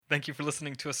Thank you for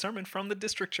listening to a sermon from the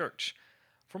District Church.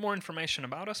 For more information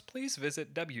about us, please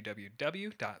visit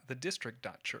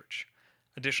www.thedistrict.church.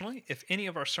 Additionally, if any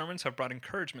of our sermons have brought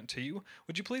encouragement to you,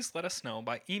 would you please let us know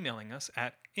by emailing us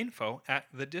at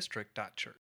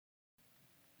info@thedistrict.church.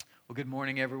 Well, good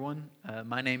morning, everyone.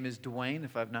 My name is Dwayne,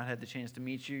 if I've not had the chance to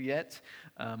meet you yet.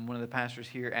 I'm one of the pastors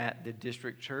here at the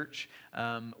District Church.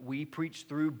 We preach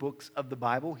through books of the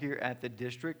Bible here at the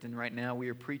District, and right now we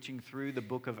are preaching through the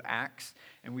book of Acts,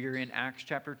 and we are in Acts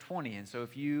chapter 20. And so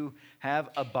if you have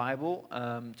a Bible,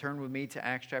 turn with me to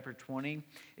Acts chapter 20.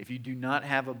 If you do not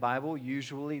have a Bible,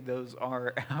 usually those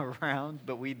are around,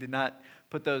 but we did not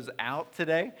put those out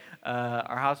today.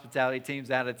 Our hospitality team's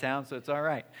out of town, so it's all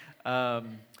right.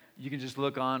 You can just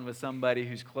look on with somebody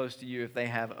who's close to you if they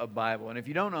have a Bible. And if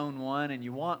you don't own one and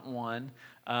you want one,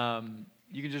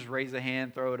 you can just raise a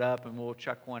hand, throw it up, and we'll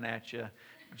chuck one at you.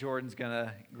 Jordan's going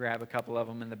to grab a couple of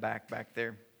them in the back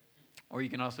there. Or you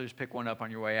can also just pick one up on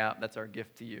your way out. That's our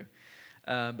gift to you.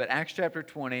 But Acts chapter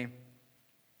 20,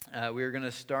 we're going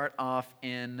to start off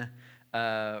in...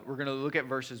 we're going to look at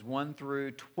verses 1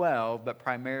 through 12, but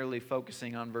primarily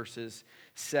focusing on verses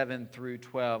 7 through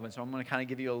 12. And so I'm going to kind of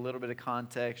give you a little bit of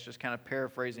context, just kind of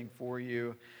paraphrasing for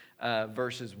you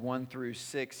verses 1 through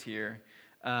 6 here.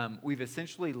 We've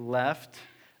essentially left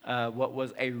what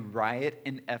was a riot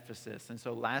in Ephesus. And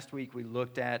so last week we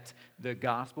looked at the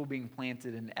gospel being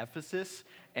planted in Ephesus,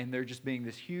 and there just being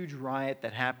this huge riot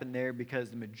that happened there because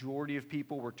the majority of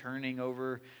people were turning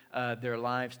over their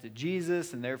lives to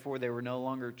Jesus, and therefore they were no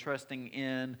longer trusting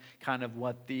in kind of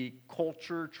what the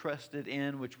culture trusted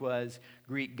in, which was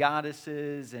Greek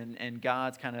goddesses and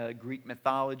gods, kind of Greek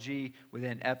mythology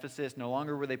within Ephesus. No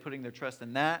longer were they putting their trust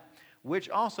in that,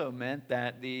 which also meant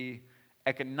that the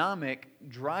economic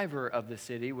driver of the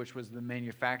city, which was the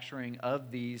manufacturing of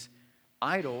these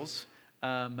idols,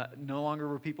 no longer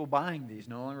were people buying these.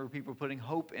 No longer were people putting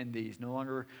hope in these. No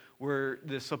longer were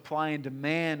the supply and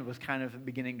demand was kind of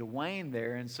beginning to wane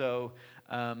there. And so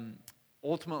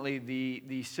ultimately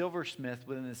the silversmith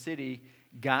within the city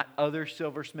got other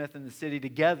silversmith in the city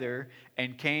together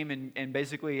and came and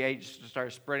basically just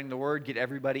started spreading the word, get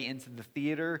everybody into the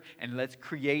theater, and let's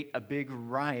create a big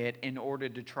riot in order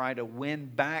to try to win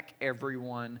back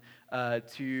everyone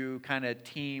to kind of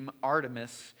team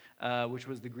Artemis, which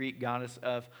was the Greek goddess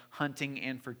of hunting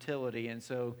and fertility. And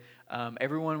so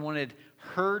everyone wanted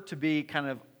her to be kind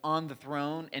of on the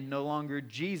throne and no longer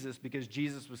Jesus, because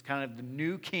Jesus was kind of the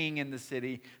new king in the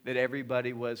city that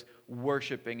everybody was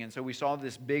worshiping. And so we saw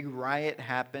this big riot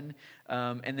happen.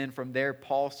 And then from there,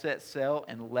 Paul set sail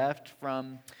and left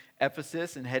from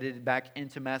Ephesus and headed back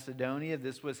into Macedonia.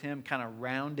 This was him kind of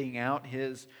rounding out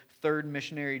his third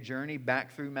missionary journey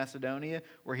back through Macedonia,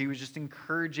 where he was just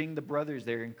encouraging the brothers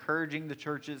there, encouraging the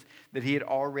churches that he had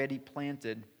already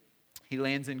planted. He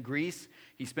lands in Greece.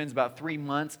 He spends about 3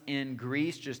 months in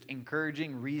Greece just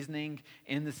encouraging, reasoning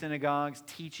in the synagogues,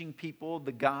 teaching people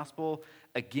the gospel.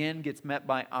 Again, gets met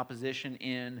by opposition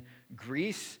in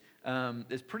Greece.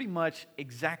 Is pretty much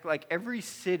exactly like every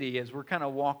city, as we're kind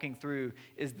of walking through,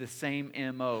 is the same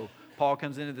MO. Paul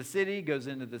comes into the city, goes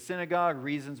into the synagogue,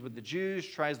 reasons with the Jews,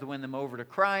 tries to win them over to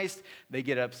Christ. They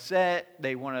get upset.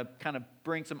 They want to kind of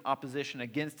bring some opposition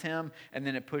against him, and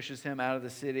then it pushes him out of the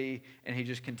city, and he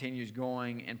just continues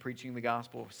going and preaching the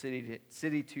gospel city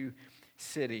to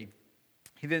city.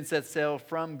 He then sets sail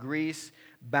from Greece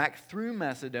back through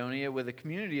Macedonia with a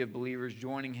community of believers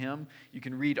joining him. You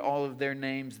can read all of their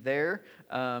names there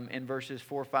in verses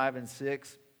 4, 5, and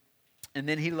 6. And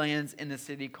then he lands in a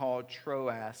city called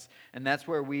Troas, and that's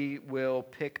where we will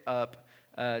pick up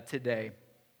today.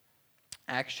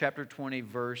 Acts chapter 20,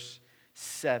 verse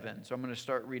 7. So I'm going to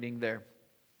start reading there.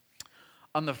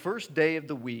 On the first day of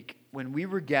the week, when we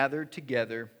were gathered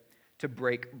together to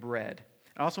break bread.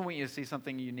 I also want you to see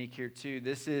something unique here too.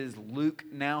 This is Luke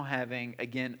now having,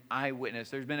 again, eyewitness.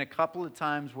 There's been a couple of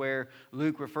times where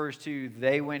Luke refers to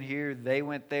they went here, they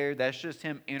went there. That's just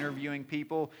him interviewing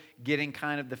people, getting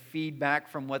kind of the feedback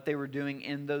from what they were doing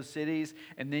in those cities.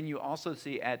 And then you also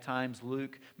see at times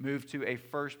Luke move to a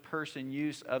first person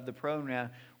use of the pronoun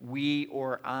we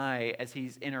or I as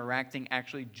he's interacting,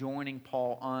 actually joining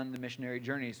Paul on the missionary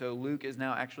journey. So Luke is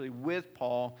now actually with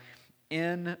Paul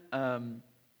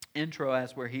in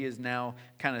Troas, where he is now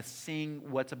kind of seeing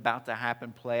what's about to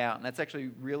happen play out. And that's actually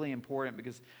really important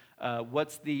because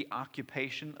what's the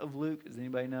occupation of Luke? Does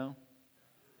anybody know?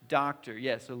 Doctor.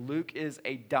 Yes, so Luke is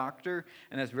a doctor,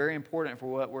 and that's very important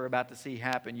for what we're about to see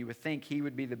happen. You would think he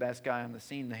would be the best guy on the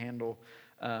scene to handle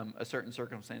a certain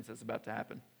circumstance that's about to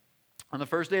happen. On the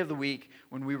first day of the week,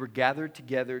 when we were gathered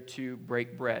together to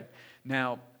break bread.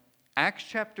 Now, Acts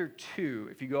chapter 2,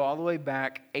 if you go all the way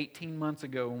back 18 months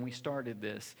ago when we started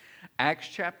this, Acts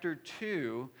chapter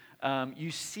 2,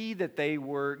 you see that they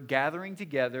were gathering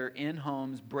together in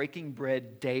homes, breaking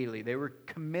bread daily. They were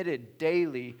committed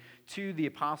daily to the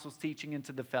apostles' teaching and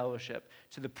to the fellowship,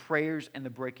 to the prayers and the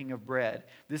breaking of bread.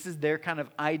 This is their kind of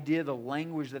idea, the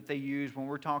language that they use when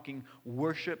we're talking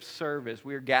worship service.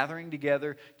 We are gathering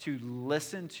together to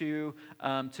listen to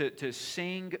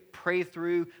sing, pray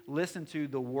through, listen to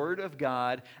the Word of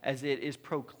God as it is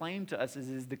proclaimed to us, as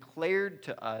it is declared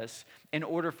to us, in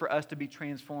order for us to be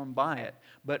transformed by it.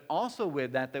 But also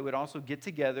with that, they would also get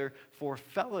together for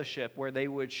fellowship, where they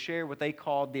would share what they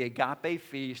called the agape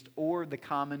feast or the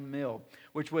common meal,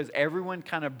 which was everyone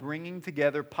kind of bringing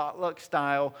together potluck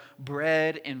style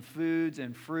bread and foods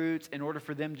and fruits in order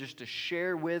for them just to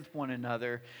share with one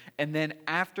another. And then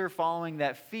after following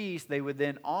that feast, they would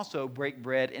then also break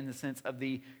bread in the sense of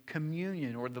the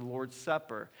communion or the Lord's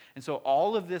Supper. And so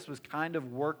all of this was kind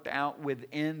of worked out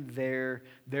within their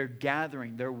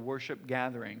gathering, their worship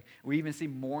gathering. We even see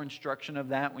more instruction of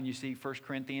that when you see 1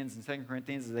 Corinthians and 2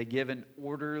 Corinthians as they give an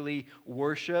orderly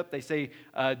worship. They say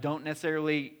don't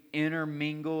necessarily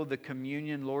intermingle the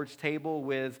communion Lord's table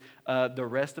with the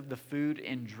rest of the food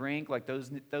and drink. Like those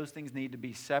things need to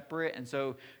be separate. And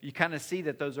so you kind of see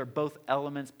that those are both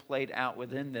elements played out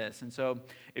within this. And so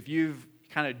if you've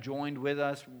kind of joined with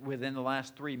us within the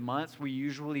last 3 months, we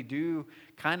usually do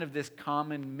kind of this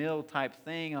common meal type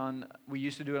thing we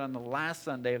used to do it on the last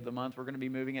Sunday of the month. We're going to be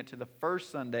moving it to the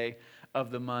first Sunday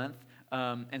of the month.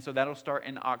 And so that'll start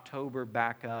in October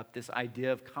back up, this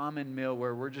idea of common meal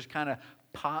where we're just kind of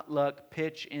potluck,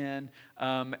 pitch in,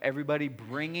 everybody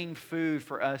bringing food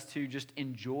for us to just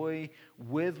enjoy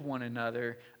with one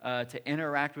another, to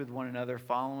interact with one another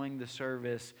following the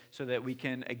service so that we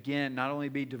can, again, not only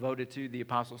be devoted to the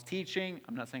apostles' teaching.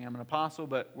 I'm not saying I'm an apostle,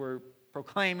 but we're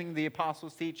proclaiming the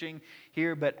apostles' teaching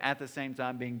here, but at the same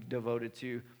time being devoted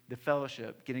to the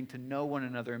fellowship, getting to know one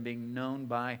another and being known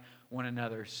by one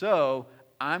another. So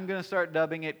I'm going to start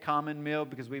dubbing it common meal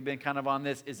because we've been kind of on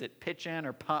this, is it pitch-in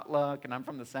or potluck? And I'm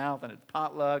from the South and it's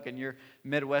potluck, and your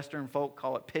Midwestern folk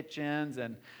call it pitch-ins,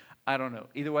 and I don't know.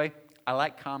 Either way, I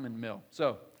like common meal.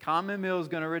 So common meal is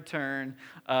going to return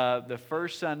the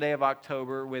first Sunday of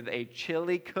October with a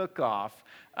chili cook-off.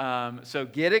 So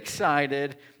get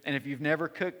excited, and if you've never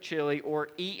cooked chili or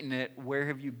eaten it, where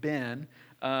have you been?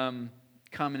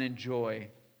 Come and enjoy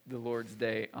the Lord's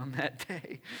Day on that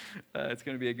day. It's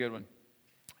going to be a good one.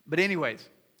 But anyways,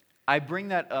 I bring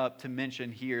that up to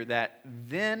mention here that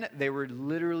then they were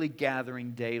literally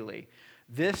gathering daily.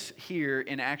 This here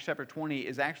in Acts chapter 20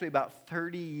 is actually about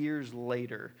 30 years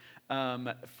later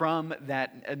from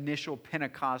that initial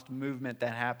Pentecost movement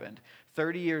that happened.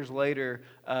 30 years later,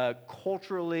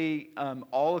 culturally,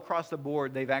 all across the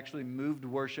board, they've actually moved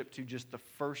worship to just the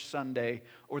first Sunday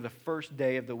or the first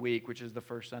day of the week, which is the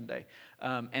first Sunday.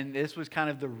 And this was kind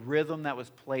of the rhythm that was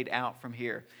played out from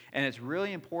here. And it's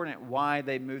really important why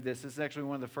they moved this. This is actually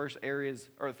one of the first areas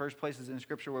or the first places in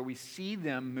Scripture where we see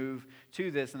them move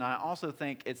to this. And I also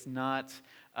think it's not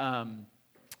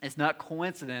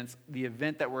coincidence, the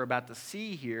event that we're about to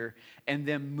see here, and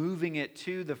them moving it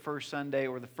to the first Sunday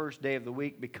or the first day of the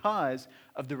week because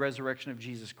of the resurrection of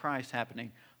Jesus Christ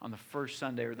happening on the first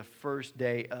Sunday or the first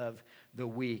day of the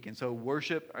week. And so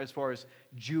worship, as far as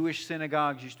Jewish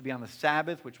synagogues, used to be on the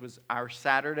Sabbath, which was our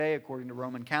Saturday according to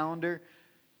Roman calendar,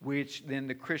 which then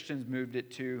the Christians moved it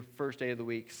to first day of the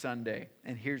week, Sunday.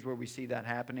 And here's where we see that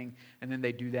happening. And then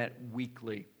they do that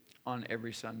weekly on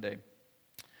every Sunday.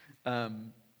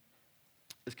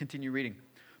 Let's continue reading.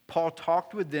 Paul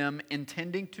talked with them,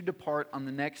 intending to depart on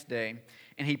the next day,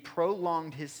 and he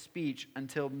prolonged his speech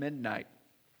until midnight.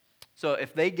 So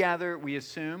if they gather, we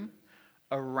assume,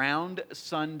 around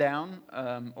sundown,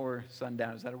 or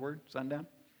sundown, is that a word? Sundown?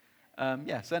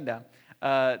 Sundown.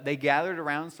 They gathered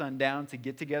around sundown to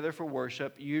get together for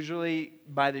worship. Usually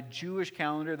by the Jewish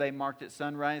calendar, they marked it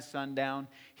sunrise, sundown.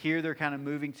 Here they're kind of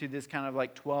moving to this kind of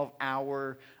like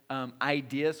 12-hour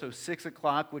idea. So 6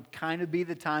 o'clock would kind of be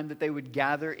the time that they would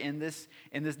gather in this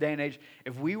day and age.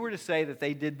 If we were to say that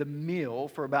they did the meal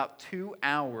for about 2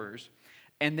 hours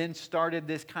and then started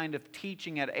this kind of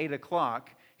teaching at 8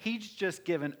 o'clock, he's just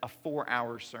given a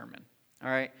 4-hour sermon. All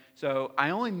right, so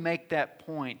I only make that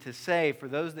point to say, for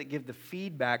those that give the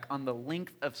feedback on the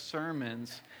length of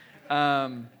sermons,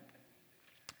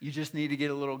 you just need to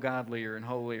get a little godlier and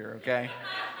holier, okay?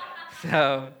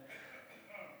 So,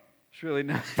 it's really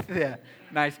nice. Yeah,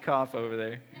 nice cough over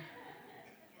there.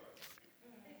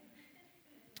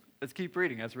 Let's keep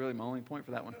reading. That's really my only point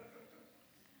for that one.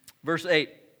 Verse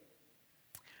 8.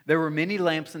 There were many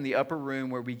lamps in the upper room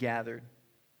where we gathered.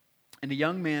 And a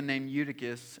young man named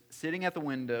Eutychus, sitting at the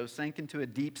window, sank into a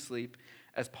deep sleep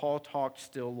as Paul talked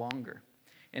still longer.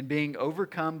 And being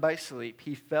overcome by sleep,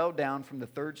 he fell down from the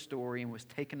third story and was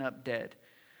taken up dead.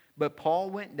 But Paul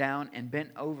went down and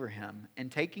bent over him,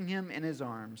 and taking him in his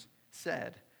arms,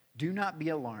 said, "Do not be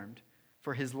alarmed,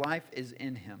 for his life is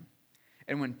in him."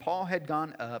 And when Paul had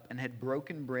gone up and had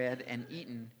broken bread and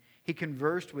eaten, he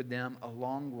conversed with them a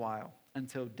long while,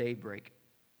 until daybreak,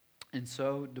 and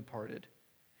so departed.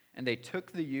 And they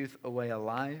took the youth away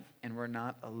alive and were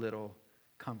not a little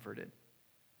comforted.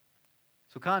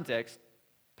 So context,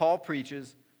 Paul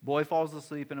preaches, boy falls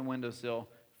asleep in a windowsill,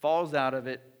 falls out of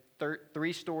it,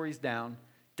 3 stories down,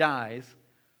 dies.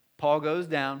 Paul goes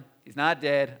down, he's not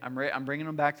dead, I'm bringing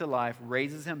him back to life,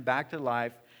 raises him back to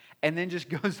life, and then just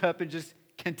goes up and just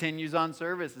continues on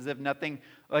service as if nothing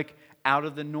like out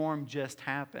of the norm just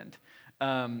happened.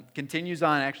 Continues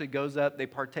on, actually goes up, they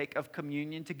partake of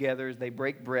communion together as they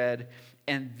break bread,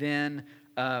 and then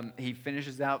he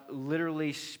finishes out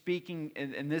literally speaking,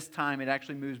 and this time it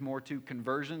actually moves more to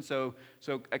conversion, so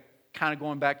kind of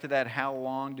going back to that, how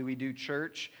long do we do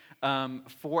church?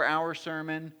 4-hour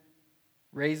sermon,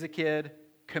 raise a kid,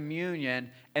 communion,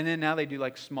 and then now they do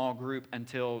like small group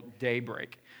until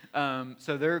daybreak.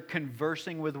 So they're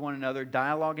conversing with one another,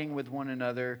 dialoguing with one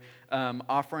another,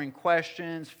 offering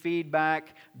questions,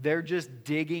 feedback. They're just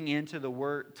digging into the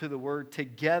word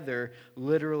together,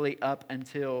 literally up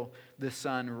until the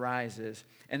sun rises.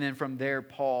 And then from there,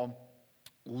 Paul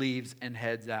leaves and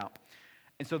heads out.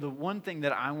 And so the one thing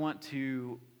that I want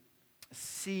to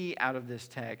see out of this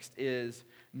text is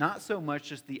not so much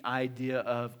just the idea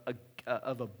of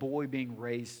a boy being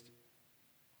raised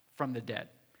from the dead.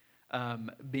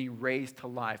 Being raised to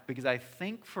life. Because I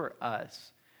think for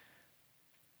us,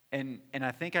 and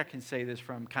I think I can say this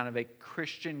from kind of a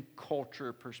Christian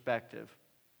culture perspective,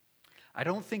 I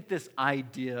don't think this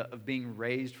idea of being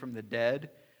raised from the dead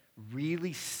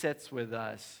really sits with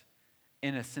us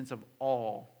in a sense of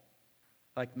awe,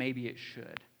 like maybe it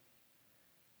should.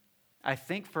 I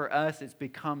think for us it's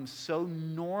become so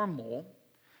normal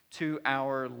to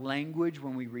our language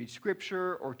when we read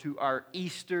Scripture, or to our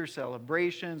Easter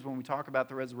celebrations when we talk about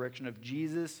the resurrection of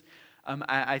Jesus.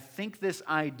 I think this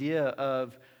idea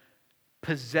of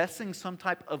possessing some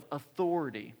type of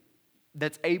authority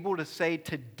that's able to say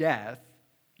to death,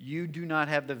 you do not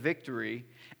have the victory,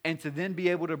 and to then be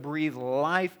able to breathe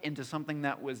life into something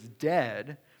that was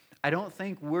dead, I don't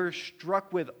think we're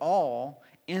struck with awe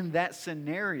in that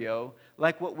scenario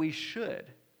like what we should.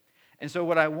 And so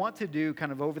what I want to do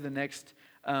kind of over the next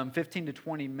 15 to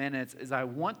 20 minutes is I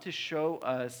want to show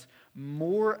us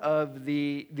more of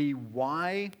the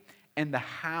why and the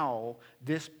how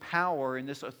this power and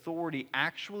this authority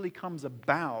actually comes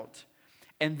about,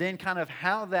 and then kind of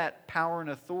how that power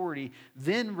and authority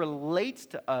then relates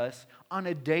to us on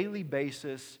a daily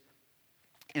basis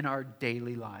in our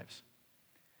daily lives.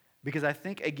 Because I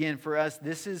think, again, for us,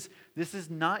 this is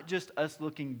not just us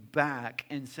looking back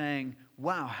and saying,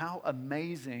 wow, how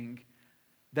amazing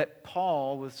that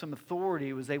Paul, with some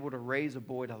authority, was able to raise a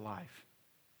boy to life.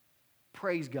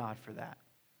 Praise God for that.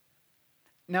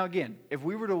 Now, again, if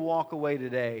we were to walk away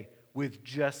today with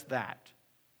just that,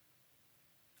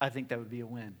 I think that would be a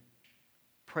win.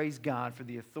 Praise God for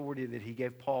the authority that he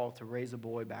gave Paul to raise a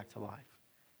boy back to life.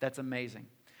 That's amazing.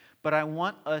 But I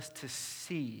want us to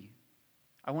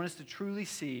truly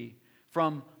see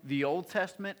from the Old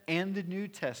Testament and the New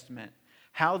Testament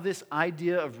how this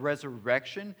idea of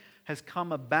resurrection has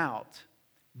come about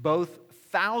both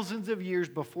thousands of years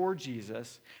before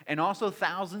Jesus and also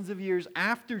thousands of years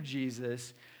after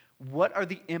Jesus. What are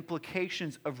the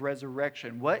implications of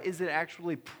resurrection? What is it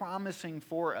actually promising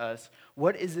for us?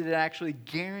 What is it actually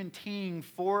guaranteeing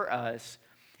for us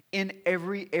in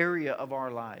every area of our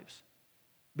lives?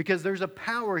 Because there's a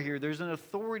power here, there's an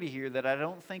authority here that I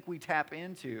don't think we tap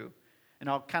into. And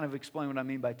I'll kind of explain what I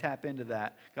mean by tap into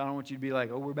that. I don't want you to be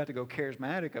like, oh, we're about to go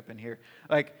charismatic up in here.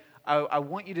 Like, I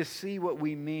want you to see what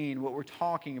we mean, what we're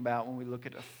talking about when we look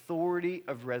at authority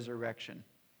of resurrection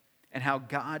and how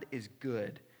God is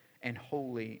good and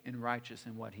holy and righteous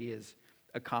in what he has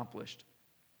accomplished.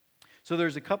 So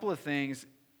there's a couple of things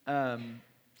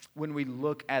when we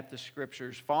look at the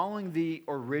Scriptures following the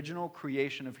original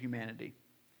creation of humanity.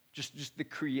 Just the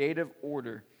creative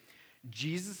order.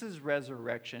 Jesus'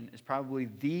 resurrection is probably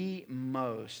the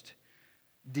most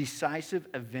decisive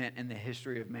event in the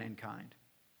history of mankind.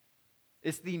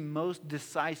 It's the most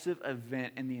decisive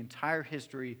event in the entire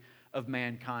history of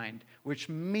mankind, which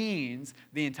means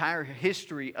the entire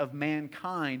history of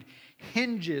mankind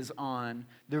hinges on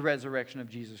the resurrection of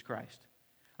Jesus Christ.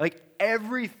 Like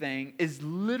everything is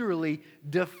literally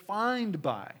defined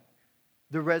by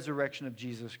the resurrection of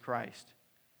Jesus Christ.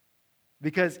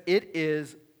 Because it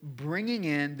is bringing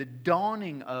in the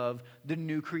dawning of the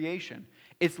new creation.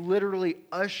 It's literally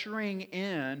ushering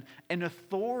in an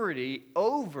authority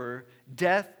over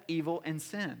death, evil, and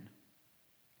sin.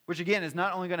 Which again is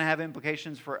not only going to have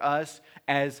implications for us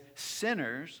as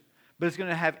sinners, but it's going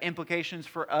to have implications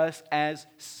for us as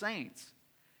saints.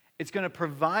 It's going to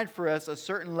provide for us a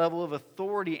certain level of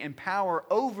authority and power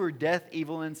over death,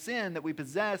 evil, and sin that we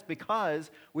possess because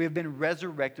we have been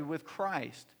resurrected with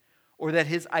Christ. Or that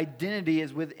His identity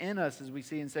is within us, as we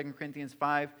see in 2 Corinthians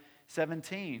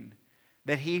 5:17.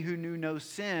 That He who knew no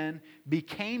sin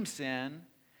became sin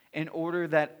in order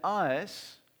that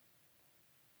us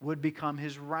would become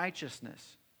His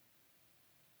righteousness.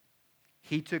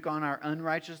 He took on our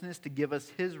unrighteousness to give us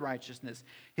His righteousness.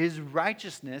 His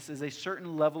righteousness is a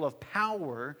certain level of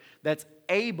power that's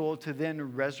able to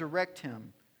then resurrect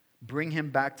Him, bring Him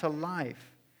back to life.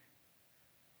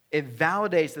 It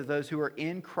validates that those who are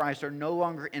in Christ are no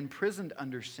longer imprisoned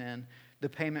under sin, the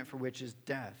payment for which is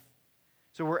death.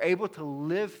 So we're able to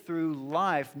live through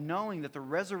life knowing that the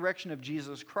resurrection of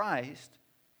Jesus Christ,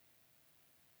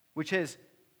 which has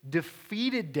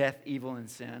defeated death, evil, and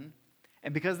sin,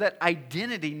 and because that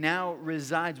identity now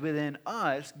resides within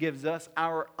us, gives us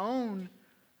our own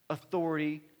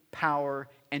authority, power,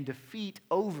 and defeat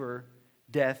over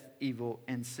death, evil,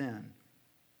 and sin.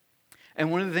 And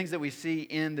one of the things that we see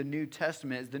in the New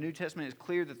Testament is the New Testament is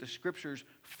clear that the Scriptures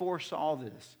foresaw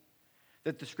this,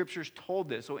 that the Scriptures told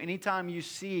this. So anytime you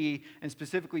see, and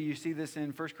specifically you see this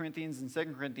in 1 Corinthians and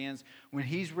 2 Corinthians, when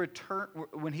he's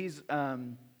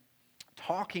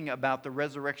talking about the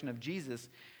resurrection of Jesus,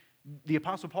 the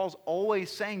Apostle Paul's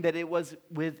always saying that it was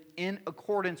in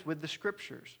accordance with the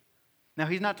Scriptures. Now,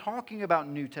 he's not talking about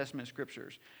New Testament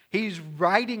Scriptures. He's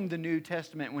writing the New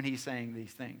Testament when he's saying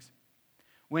these things.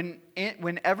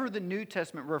 Whenever the New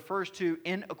Testament refers to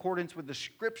in accordance with the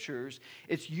Scriptures,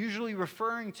 it's usually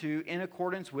referring to in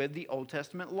accordance with the Old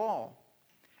Testament law.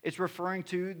 It's referring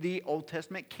to the Old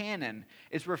Testament canon.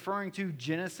 It's referring to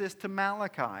Genesis to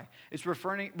Malachi. It's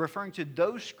referring to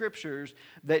those Scriptures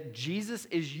that Jesus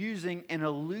is using and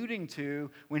alluding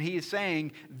to when he is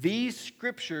saying, these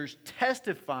Scriptures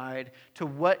testified to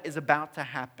what is about to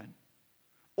happen.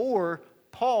 Or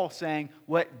Paul saying,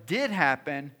 what did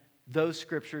happen, those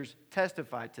Scriptures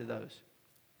testified to those,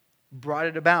 brought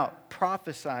it about,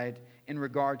 prophesied in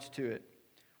regards to it.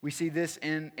 We see this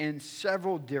in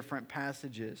several different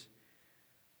passages.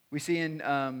 We see in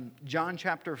John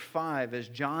chapter 5, as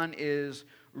John is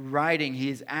writing, he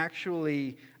is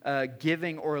actually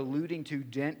giving or alluding to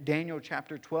Daniel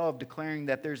chapter 12, declaring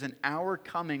that there's an hour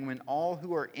coming when all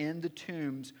who are in the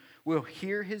tombs will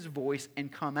hear his voice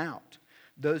and come out.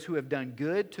 Those who have done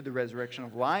good to the resurrection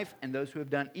of life, and those who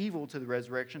have done evil to the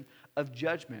resurrection of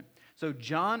judgment. So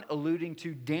John, alluding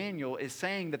to Daniel, is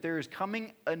saying that there is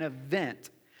coming an event,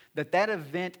 that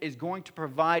event is going to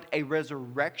provide a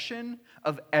resurrection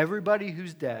of everybody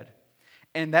who's dead.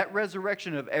 And that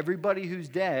resurrection of everybody who's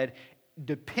dead,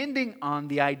 depending on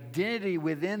the identity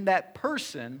within that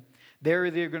person, they're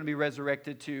either going to be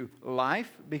resurrected to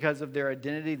life because of their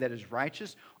identity that is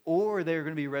righteous, or they're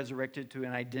going to be resurrected to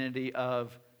an identity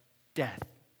of death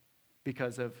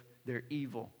because of their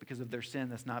evil, because of their sin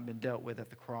that's not been dealt with at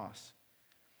the cross.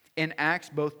 In Acts,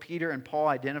 both Peter and Paul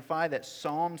identify that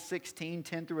Psalm 16,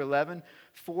 10 through 11,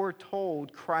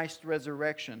 foretold Christ's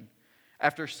resurrection.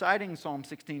 After citing Psalm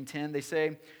 16:10, they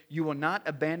say, "You will not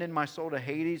abandon my soul to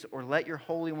Hades or let your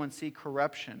Holy One see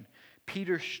corruption."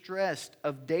 Peter stressed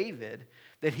of David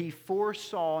that he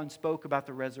foresaw and spoke about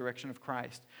the resurrection of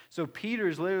Christ. So Peter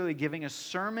is literally giving a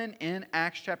sermon in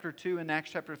Acts chapter 2 and Acts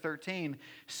chapter 13,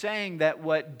 saying that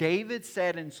what David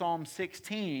said in Psalm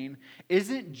 16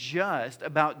 isn't just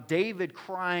about David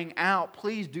crying out,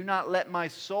 "Please do not let my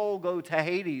soul go to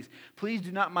Hades. Please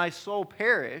do not my soul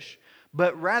perish."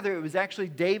 But rather it was actually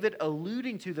David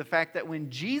alluding to the fact that when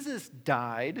Jesus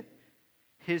died,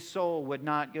 his soul would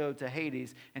not go to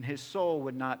Hades and his soul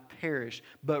would not perish,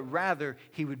 but rather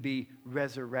he would be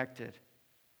resurrected.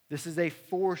 This is a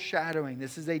foreshadowing.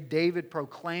 This is a David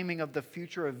proclaiming of the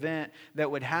future event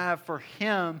that would have for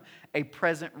him a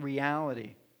present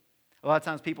reality. A lot of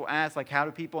times people ask, like, how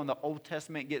do people in the Old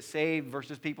Testament get saved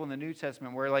versus people in the New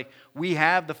Testament, where, like, we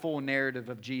have the full narrative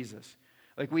of Jesus.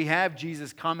 Like, we have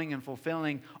Jesus coming and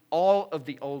fulfilling all of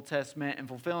the Old Testament and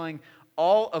fulfilling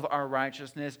all of our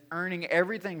righteousness, earning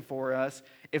everything for us.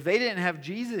 If they didn't have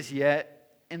Jesus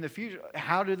yet in the future,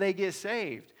 how do they get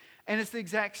saved? And it's the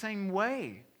exact same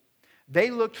way. They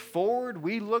looked forward,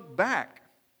 we look back.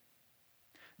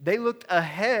 They looked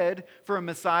ahead for a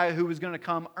Messiah who was going to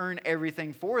come earn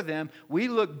everything for them. We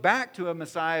look back to a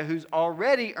Messiah who's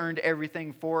already earned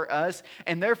everything for us,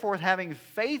 and therefore having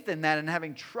faith in that and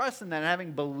having trust in that and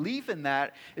having belief in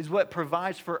that is what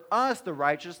provides for us the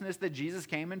righteousness that Jesus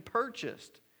came and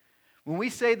purchased. When we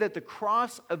say that the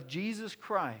cross of Jesus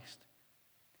Christ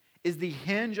is the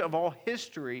hinge of all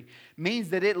history, means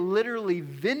that it literally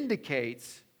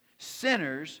vindicates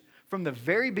sinners from the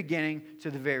very beginning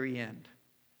to the very end.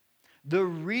 The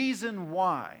reason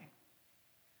why,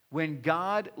 when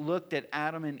God looked at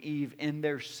Adam and Eve in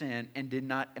their sin and did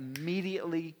not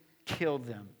immediately kill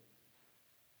them,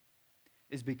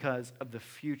 is because of the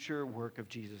future work of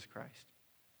Jesus Christ.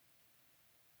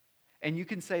 And you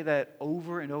can say that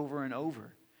over and over and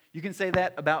over. You can say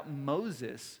that about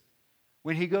Moses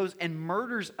when he goes and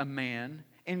murders a man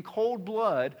in cold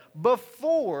blood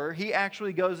before he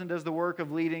actually goes and does the work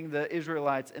of leading the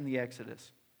Israelites in the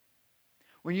Exodus.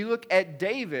 When you look at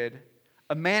David,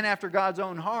 a man after God's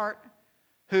own heart,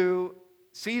 who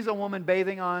sees a woman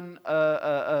bathing on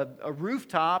a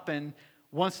rooftop and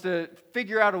wants to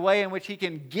figure out a way in which he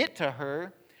can get to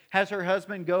her, has her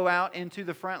husband go out into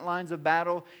the front lines of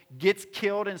battle, gets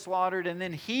killed and slaughtered, and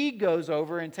then he goes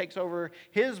over and takes over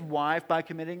his wife by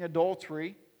committing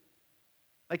adultery.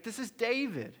 Like, this is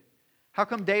David. How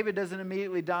come David doesn't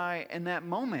immediately die in that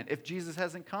moment if Jesus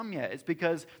hasn't come yet? It's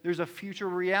because there's a future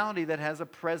reality that has a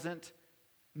present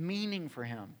meaning for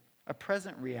him, a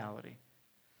present reality.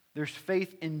 There's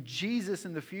faith in Jesus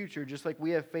in the future, just like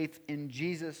we have faith in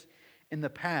Jesus in the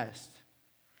past.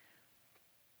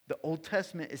 The Old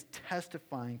Testament is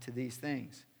testifying to these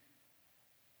things.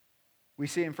 We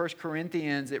see in 1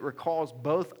 Corinthians, it recalls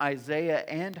both Isaiah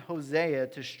and Hosea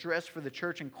to stress for the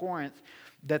church in Corinth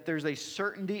that there's a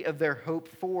certainty of their hope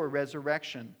for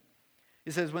resurrection.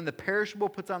 It says, when the perishable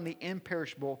puts on the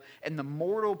imperishable and the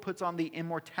mortal puts on the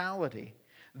immortality,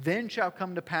 then shall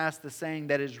come to pass the saying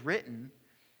that is written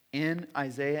in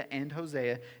Isaiah and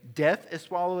Hosea, death is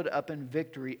swallowed up in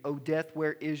victory. O death,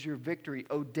 where is your victory?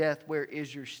 O death, where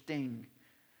is your sting?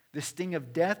 The sting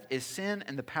of death is sin,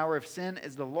 and the power of sin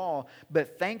is the law.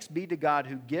 But thanks be to God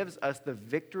who gives us the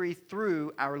victory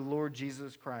through our Lord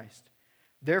Jesus Christ.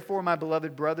 Therefore, my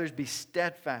beloved brothers, be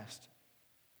steadfast,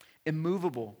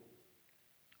 immovable,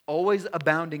 always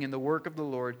abounding in the work of the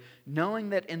Lord,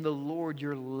 knowing that in the Lord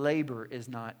your labor is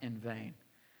not in vain.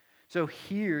 So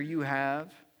here you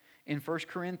have, in 1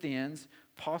 Corinthians,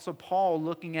 Apostle Paul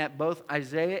looking at both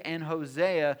Isaiah and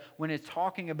Hosea when it's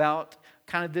talking about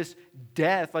kind of this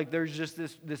death, like there's just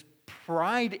this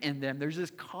pride in them. There's this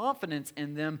confidence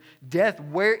in them. Death,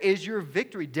 where is your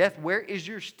victory? Death, where is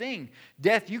your sting?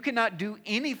 Death, you cannot do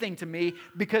anything to me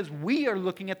because we are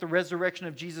looking at the resurrection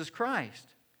of Jesus Christ.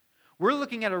 We're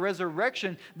looking at a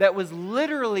resurrection that was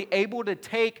literally able to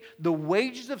take the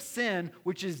wages of sin,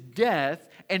 which is death,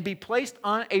 and be placed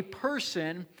on a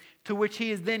person to which he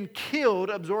is then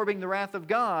killed, absorbing the wrath of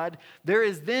God. There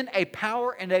is then a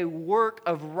power and a work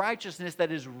of righteousness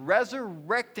that is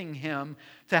resurrecting him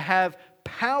to have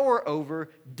power over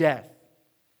death.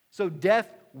 So death,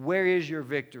 where is your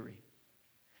victory?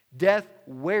 Death,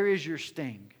 where is your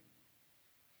sting?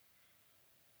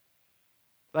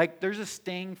 Like, there's a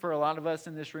sting for a lot of us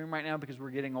in this room right now because we're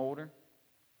getting older.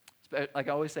 Like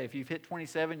I always say, if you've hit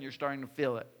 27, you're starting to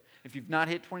feel it. If you've not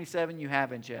hit 27, you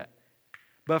haven't yet.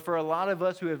 But for a lot of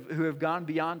us who have gone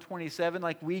beyond 27,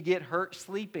 like, we get hurt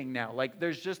sleeping now. Like,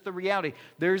 there's just the reality.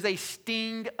 There's a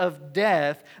sting of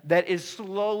death that is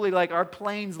slowly, like our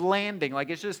plane's landing. Like,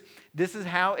 it's just, this is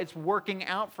how it's working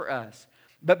out for us.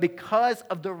 But because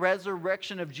of the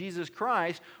resurrection of Jesus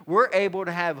Christ, we're able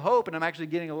to have hope. And I'm actually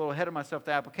getting a little ahead of myself,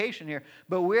 the application here.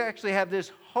 But we actually have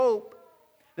this hope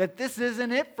that this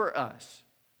isn't it for us.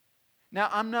 Now,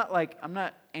 I'm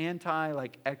not anti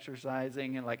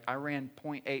exercising, and I ran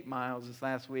 0.8 miles this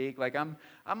last week. Like, I'm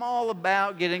all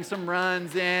about getting some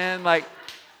runs in. Like,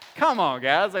 come on,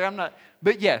 guys. Like, I'm not.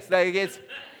 But yes,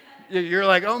 you're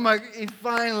like, oh my, he's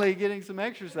finally getting some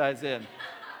exercise in.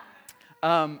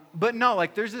 But no,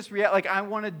 there's this reality. I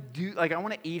want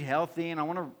to eat healthy, and I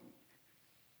want to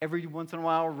every once in a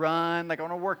while run. I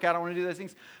want to work out. I want to do those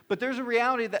things. But there's a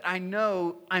reality that I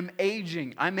know I'm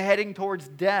aging. I'm heading towards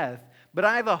death. But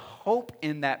I have a hope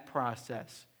in that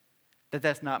process that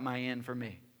that's not my end for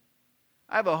me.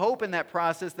 I have a hope in that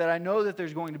process that I know that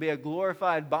there's going to be a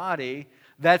glorified body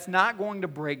that's not going to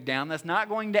break down, that's not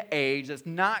going to age, that's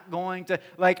not going to,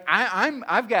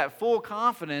 I've got full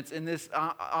confidence in this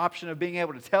option of being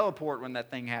able to teleport when that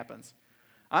thing happens.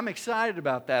 I'm excited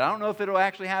about that. I don't know if it'll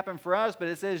actually happen for us, but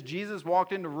it says Jesus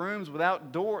walked into rooms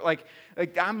without door. Like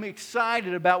I'm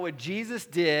excited about what Jesus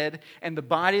did and the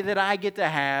body that I get to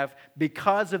have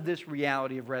because of this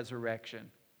reality of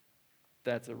resurrection.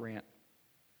 That's a rant.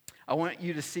 I want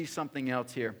you to see something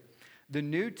else here. The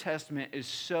New Testament is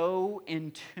so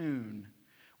in tune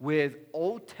with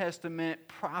Old Testament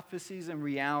prophecies and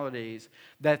realities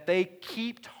that they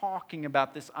keep talking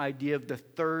about this idea of the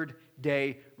third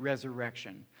day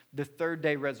resurrection. The third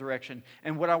day resurrection.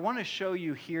 And what I want to show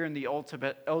you here in the Old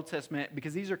Testament,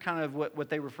 because these are kind of what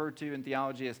they refer to in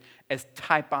theology as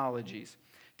typologies.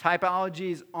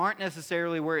 Typologies aren't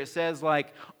necessarily where it says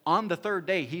like, on the third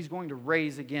day, he's going to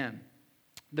raise again.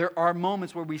 There are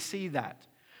moments where we see that.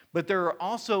 But there are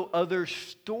also other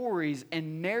stories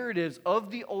and narratives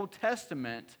of the Old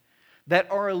Testament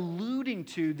that are alluding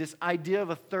to this idea of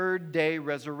a third day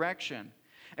resurrection.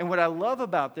 And what I love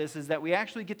about this is that we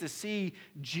actually get to see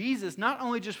Jesus not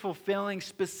only just fulfilling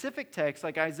specific texts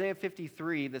like Isaiah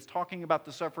 53 that's talking about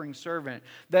the suffering servant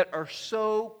that are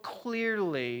so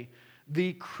clearly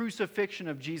the crucifixion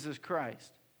of Jesus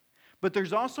Christ. But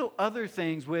there's also other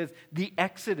things with the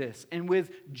Exodus and with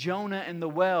Jonah and the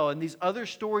well and these other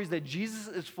stories that Jesus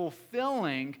is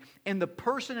fulfilling in the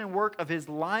person and work of his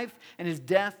life and his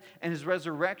death and his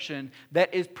resurrection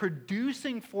that is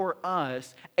producing for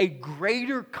us a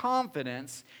greater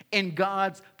confidence in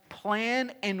God's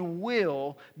plan and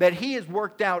will that he has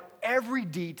worked out every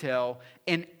detail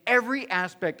in every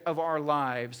aspect of our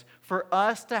lives for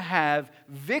us to have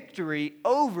victory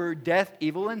over death,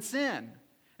 evil, and sin.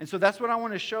 And so that's what I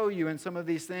want to show you in some of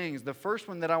these things. The first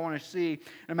one that I want to see,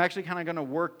 and I'm actually kind of going to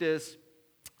work this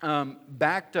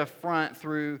back to front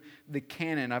through the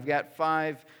canon. I've got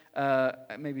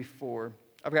maybe four.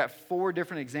 I've got 4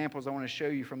 different examples I want to show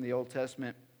you from the Old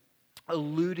Testament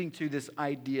alluding to this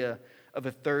idea of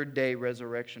a third day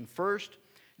resurrection. First,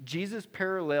 Jesus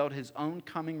paralleled his own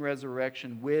coming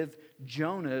resurrection with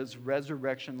Jonah's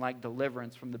resurrection-like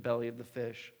deliverance from the belly of the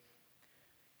fish.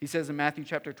 He says in Matthew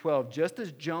chapter 12, just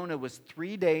as Jonah was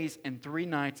 3 days and 3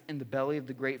 nights in the belly of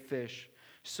the great fish,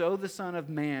 so the Son of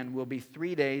Man will be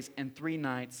 3 days and 3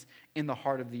 nights in the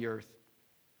heart of the earth.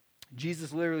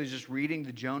 Jesus literally is just reading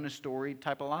the Jonah story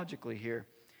typologically here.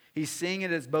 He's seeing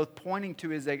it as both pointing to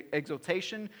his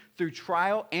exaltation through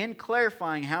trial and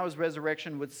clarifying how his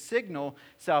resurrection would signal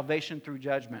salvation through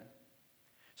judgment.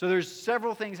 So there's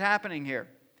several things happening here.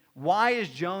 Why is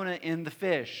Jonah in the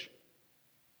fish?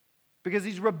 Because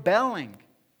he's rebelling.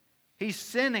 He's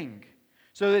sinning.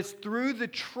 So it's through the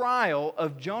trial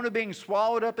of Jonah being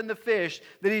swallowed up in the fish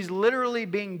that he's literally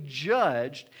being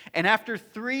judged. And after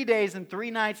 3 days and 3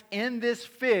 nights in this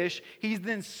fish, he's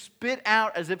then spit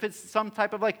out as if it's some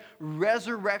type of like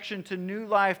resurrection to new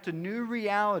life, to new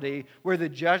reality, where the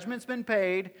judgment's been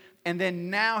paid. And then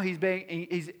now he's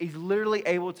literally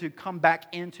able to come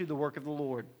back into the work of the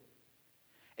Lord.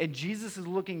 And Jesus is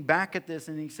looking back at this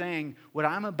and he's saying, what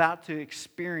I'm about to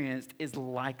experience is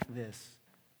like this.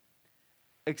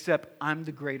 Except I'm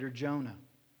the greater Jonah.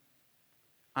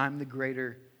 I'm the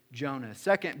greater Jonah.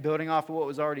 Second, building off of what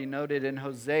was already noted in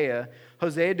Hosea,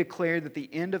 Hosea declared that the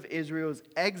end of Israel's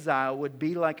exile would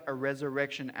be like a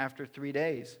resurrection after 3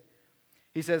 days.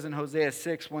 He says in Hosea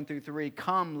 6, 1 through 3,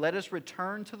 come, let us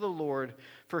return to the Lord,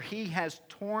 for he has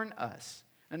torn us.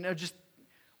 And now just,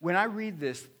 when I read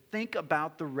this, think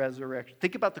about the resurrection.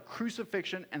 Think about the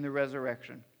crucifixion and the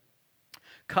resurrection.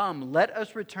 Come, let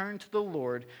us return to the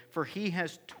Lord, for he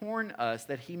has torn us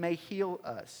that he may heal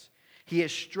us. He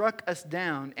has struck us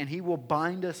down, and he will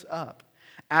bind us up.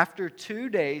 After 2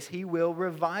 days, he will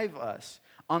revive us.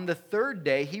 On the 3rd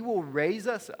day, he will raise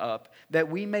us up, that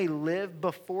we may live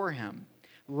before him.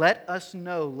 Let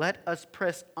us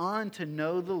press on to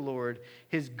know the Lord.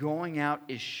 His going out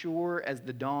is sure as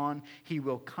the dawn. He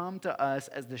will come to us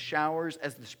as the showers,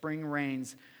 as the spring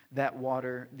rains that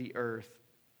water the earth.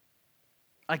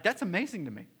 Like, that's amazing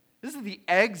to me. This is the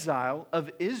exile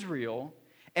of Israel.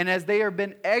 And as they have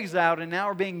been exiled and now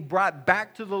are being brought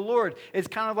back to the Lord, it's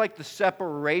kind of like the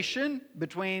separation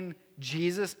between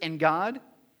Jesus and God.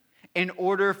 In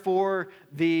order for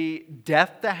the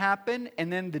death to happen,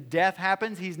 and then the death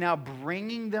happens, he's now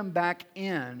bringing them back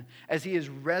in as he is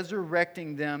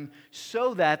resurrecting them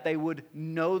so that they would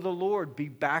know the Lord, be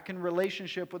back in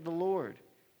relationship with the Lord.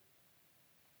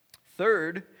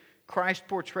 Third, Christ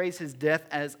portrays his death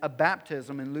as a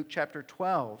baptism in Luke chapter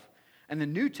 12. And the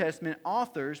New Testament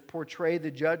authors portray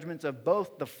the judgments of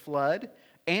both the flood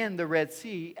and the Red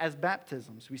Sea as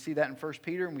baptisms. We see that in 1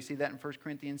 Peter and we see that in 1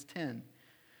 Corinthians 10.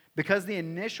 Because the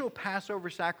initial Passover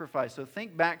sacrifice, so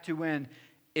think back to when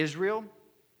Israel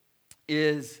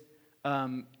is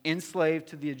enslaved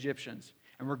to the Egyptians.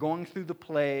 and we're going through the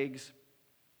plagues.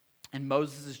 And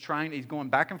Moses is he's going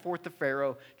back and forth to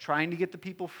Pharaoh, trying to get the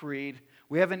people freed.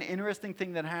 We have an interesting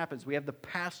thing that happens. We have the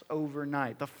Passover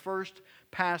night, the first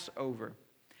Passover.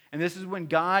 And this is when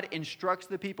God instructs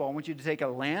the people, I want you to take a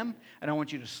lamb, and I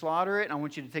want you to slaughter it, and I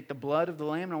want you to take the blood of the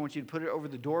lamb, and I want you to put it over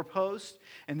the doorpost.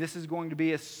 And this is going to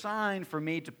be a sign for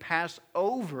me to pass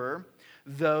over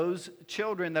those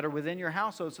children that are within your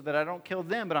household so that I don't kill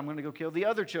them, but I'm going to go kill the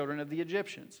other children of the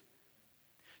Egyptians.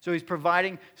 So he's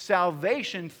providing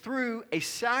salvation through a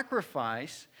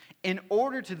sacrifice in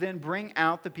order to then bring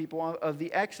out the people of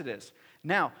the Exodus.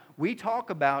 Now, we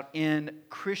talk about in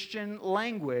Christian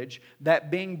language that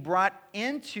being brought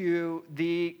into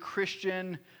the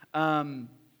Christian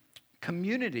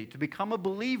community to become a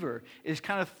believer is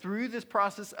kind of through this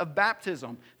process of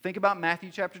baptism. Think about Matthew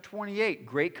chapter 28,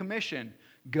 Great Commission.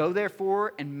 Go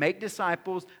therefore and make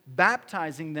disciples,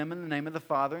 baptizing them in the name of the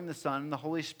Father and the Son and the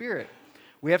Holy Spirit.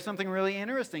 We have something really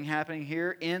interesting happening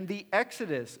here in the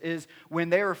Exodus, is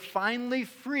when they are finally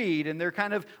freed and they're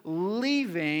kind of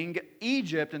leaving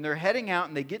Egypt and they're heading out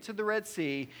and they get to the Red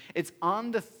Sea. It's on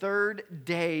the third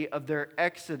day of their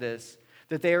Exodus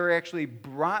that they are actually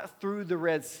brought through the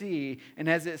Red Sea. And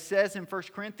as it says in 1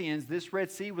 Corinthians, this Red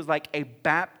Sea was like a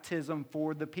baptism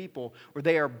for the people, where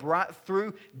they are brought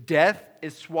through. Death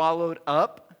is swallowed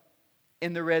up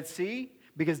in the Red Sea,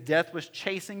 because death was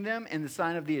chasing them in the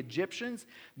sign of the Egyptians.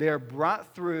 They are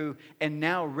brought through and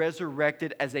now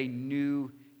resurrected as a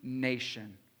new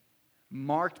nation,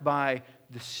 marked by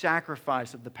the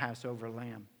sacrifice of the Passover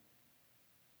lamb,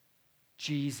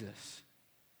 Jesus.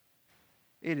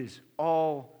 It is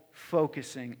all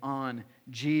focusing on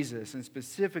Jesus, and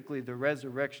specifically the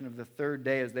resurrection of the third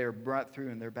day as they are brought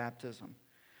through in their baptism.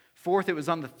 Fourth, it was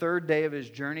on the third day of his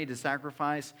journey to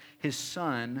sacrifice his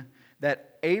son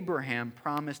that Abraham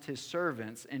promised his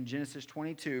servants in Genesis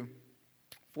 22,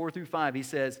 4 through 5. He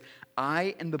says,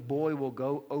 I and the boy will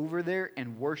go over there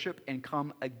and worship and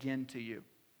come again to you.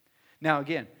 Now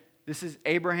again, this is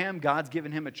Abraham. God's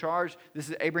given him a charge. This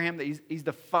is Abraham. That he's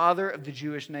the father of the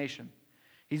Jewish nation.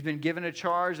 He's been given a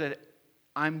charge that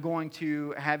I'm going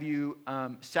to have you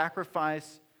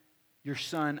sacrifice your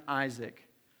son Isaac,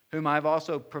 whom I've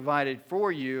also provided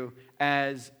for you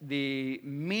as the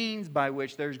means by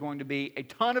which there's going to be a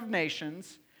ton of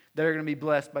nations that are going to be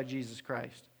blessed by Jesus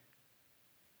Christ.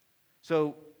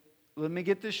 So let me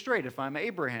get this straight. If I'm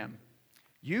Abraham,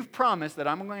 you've promised that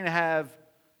I'm going to have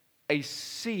a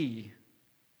sea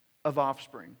of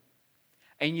offspring.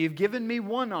 And you've given me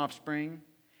one offspring,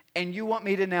 and you want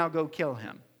me to now go kill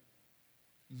him.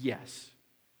 Yes.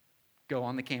 Go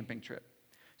on the camping trip.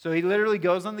 So he literally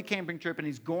goes on the camping trip, and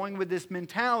he's going with this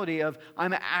mentality of,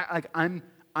 I'm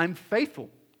faithful.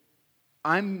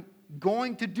 I'm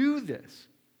going to do this.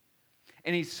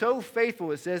 And he's so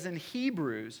faithful, it says in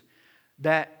Hebrews,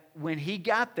 that when he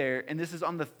got there, and this is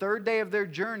on the third day of their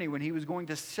journey, when he was going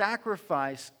to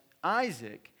sacrifice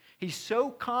Isaac, he's so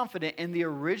confident in the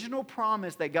original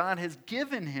promise that God has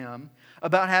given him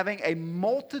about having a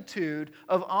multitude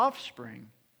of offspring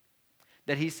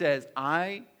that he says,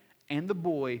 I and the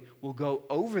boy will go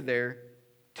over there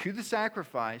to the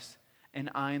sacrifice, and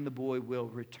I and the boy will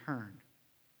return.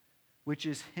 Which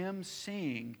is him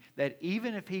seeing that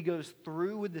even if he goes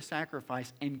through with the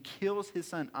sacrifice and kills his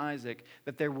son Isaac,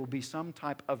 that there will be some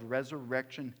type of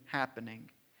resurrection happening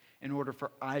in order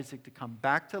for Isaac to come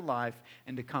back to life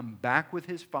and to come back with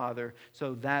his father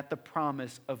so that the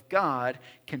promise of God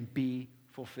can be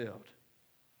fulfilled.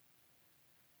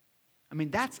 I mean,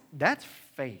 that's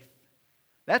faith.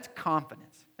 That's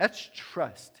confidence. That's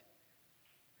trust.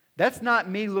 That's not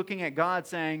me looking at God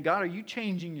saying, God, are you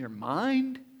changing your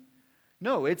mind?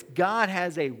 No, it's God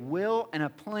has a will and a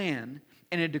plan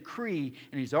and a decree,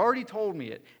 and he's already told me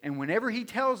it. And whenever he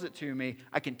tells it to me,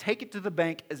 I can take it to the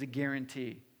bank as a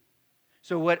guarantee.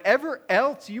 So whatever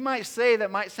else you might say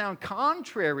that might sound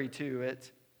contrary to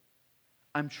it,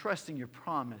 I'm trusting your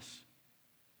promise.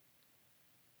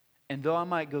 And though I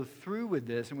might go through with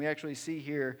this, and we actually see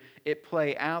here it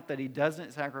play out that he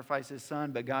doesn't sacrifice his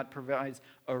son, but God provides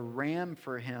a ram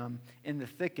for him in the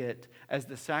thicket as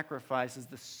the sacrifice, as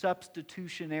the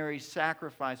substitutionary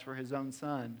sacrifice for his own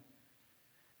son,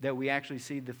 that we actually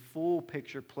see the full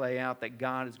picture play out that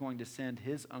God is going to send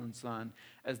his own son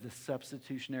as the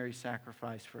substitutionary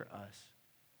sacrifice for us.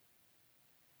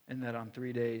 And that on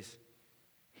 3 days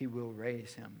he will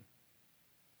raise him.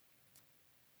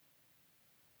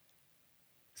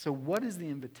 So what is the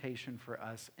invitation for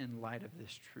us in light of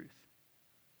this truth?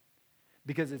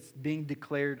 Because it's being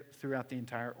declared throughout the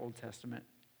entire Old Testament.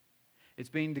 It's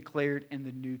being declared in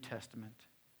the New Testament.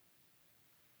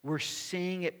 We're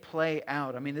seeing it play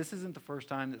out. I mean, this isn't the first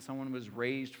time that someone was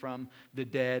raised from the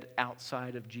dead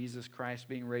outside of Jesus Christ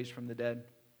being raised from the dead.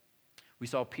 We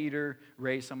saw Peter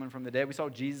raise someone from the dead. We saw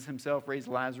Jesus himself raise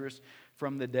Lazarus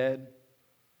from the dead.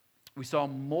 We saw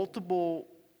multiple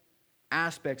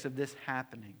aspects of this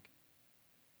happening.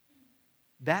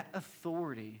 That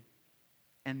authority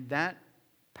and that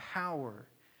power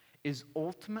is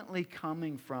ultimately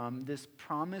coming from this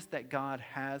promise that God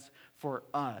has for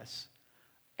us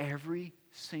every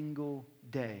single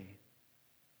day,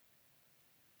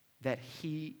 that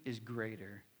He is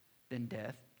greater than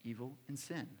death, evil, and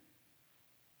sin.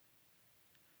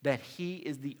 That He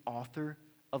is the author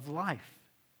of life.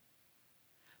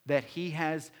 That He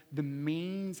has the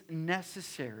means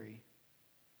necessary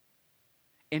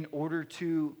in order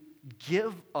to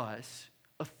give us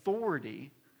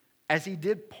authority, as He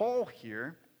did Paul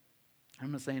here.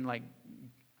 I'm not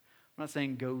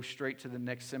saying go straight to the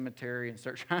next cemetery and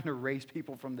start trying to raise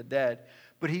people from the dead,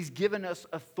 but He's given us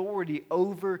authority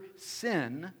over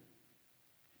sin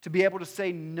to be able to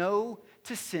say no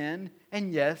to sin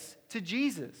and yes to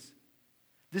Jesus.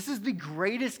 This is the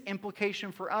greatest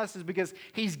implication for us, is because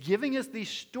He's giving us these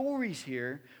stories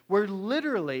here where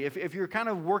literally, if you're kind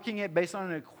of working it based on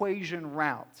an equation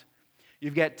route,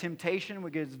 you've got temptation,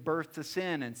 which gives birth to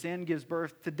sin, and sin gives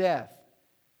birth to death.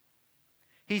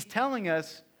 He's telling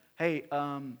us, hey,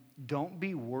 don't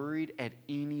be worried at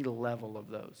any level of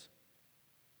those.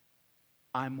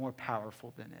 I'm more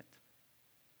powerful than it.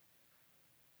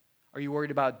 Are you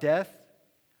worried about death?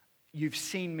 You've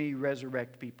seen me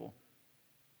resurrect people.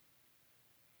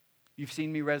 You've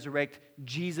seen me resurrect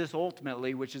Jesus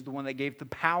ultimately, which is the one that gave the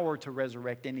power to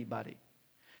resurrect anybody.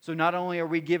 So not only are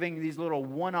we giving these little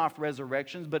one-off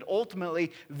resurrections, but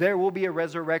ultimately there will be a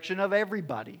resurrection of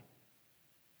everybody.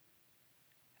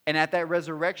 And at that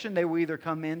resurrection, they will either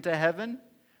come into heaven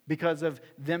because of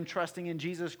them trusting in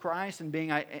Jesus Christ and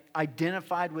being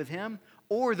identified with Him,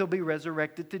 or they'll be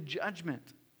resurrected to judgment.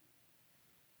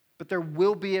 But there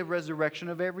will be a resurrection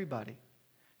of everybody.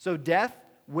 So death,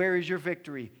 where is your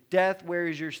victory? Death, where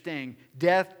is your sting?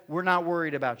 Death, we're not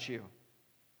worried about you.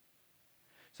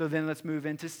 So then let's move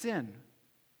into sin.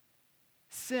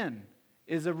 Sin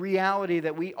is a reality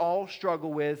that we all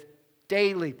struggle with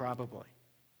daily, probably.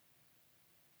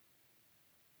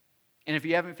 And if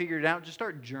you haven't figured it out, just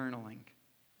start journaling.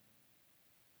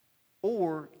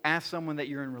 Or ask someone that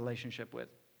you're in a relationship with,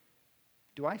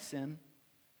 do I sin?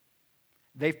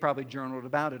 They've probably journaled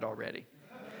about it already.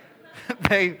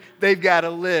 They've got a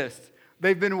list.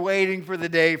 They've been waiting for the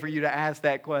day for you to ask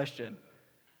that question.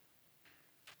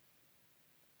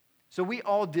 So we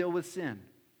all deal with sin.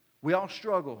 We all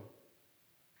struggle.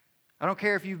 I don't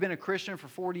care if you've been a Christian for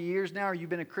 40 years now or you've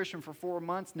been a Christian for 4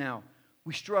 months now.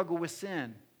 We struggle with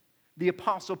sin. The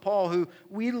Apostle Paul, who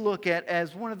we look at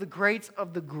as one of the greats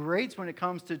of the greats when it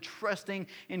comes to trusting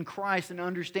in Christ and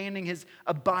understanding his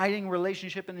abiding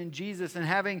relationship in Jesus and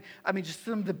having, just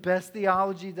some of the best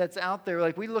theology that's out there.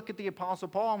 Like, we look at the Apostle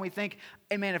Paul and we think,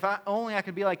 hey man, if I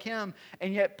could be like him.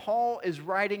 And yet Paul is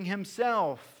writing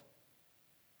himself,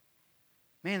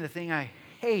 man, the thing I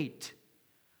hate,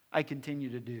 I continue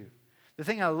to do. The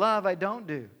thing I love, I don't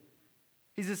do.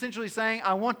 He's essentially saying,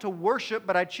 I want to worship,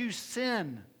 but I choose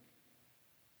sin.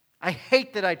 I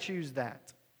hate that I choose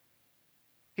that.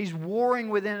 He's warring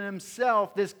within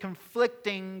himself this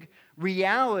conflicting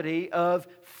reality of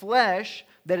flesh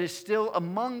that is still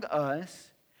among us,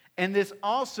 and this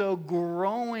also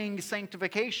growing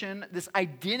sanctification, this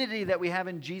identity that we have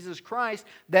in Jesus Christ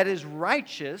that is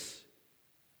righteous,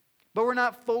 but we're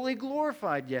not fully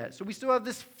glorified yet. So we still have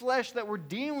this flesh that we're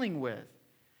dealing with,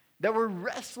 that we're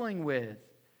wrestling with,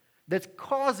 that's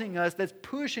causing us, that's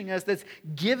pushing us, that's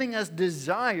giving us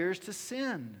desires to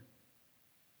sin.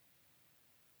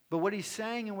 But what he's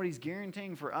saying and what he's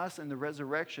guaranteeing for us in the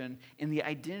resurrection, in the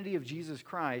identity of Jesus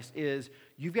Christ, is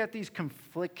you've got these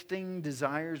conflicting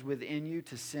desires within you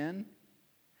to sin,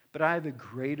 but I have a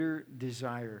greater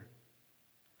desire.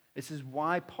 This is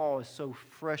why Paul is so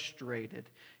frustrated,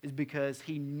 is because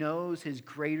he knows his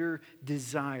greater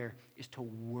desire is to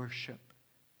worship,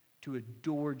 to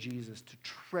adore Jesus, to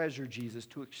treasure Jesus,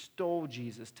 to extol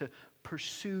Jesus, to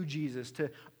pursue Jesus, to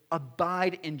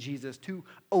abide in Jesus, to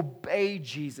obey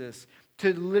Jesus,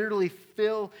 to literally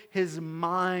fill his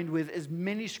mind with as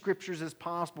many scriptures as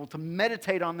possible, to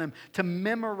meditate on them, to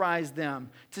memorize them,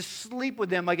 to sleep with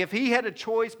them. Like, if he had a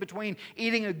choice between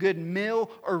eating a good meal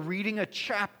or reading a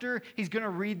chapter, he's going to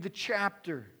read the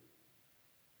chapter.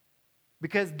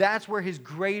 Because that's where his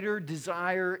greater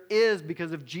desire is,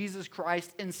 because of Jesus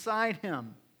Christ inside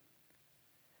him.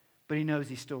 But he knows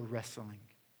he's still wrestling.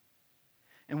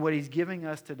 And what he's giving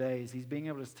us today is he's being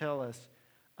able to tell us,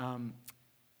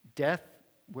 Death,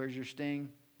 where's your sting?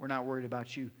 We're not worried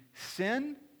about you.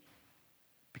 Sin,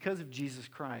 because of Jesus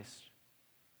Christ,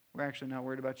 we're actually not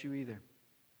worried about you either.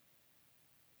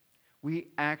 We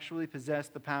actually possess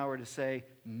the power to say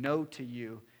no to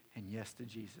you and yes to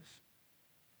Jesus.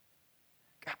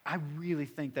 I really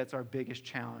think that's our biggest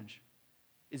challenge,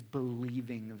 is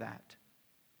believing that.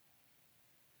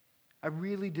 I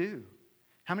really do.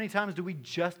 How many times do we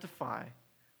justify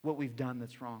what we've done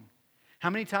that's wrong? How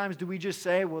many times do we just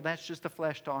say, well, that's just the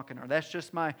flesh talking, or that's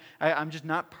just I'm just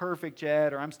not perfect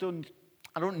yet, or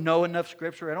I don't know enough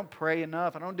scripture, I don't pray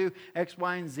enough, I don't do X,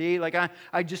 Y, and Z.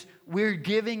 We're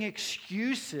giving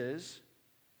excuses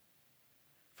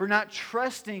for not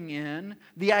trusting in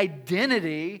the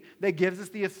identity that gives us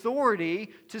the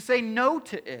authority to say no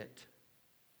to it.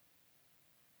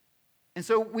 And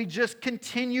so we just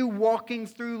continue walking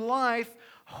through life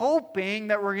hoping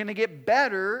that we're going to get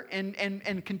better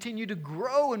and continue to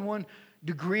grow in one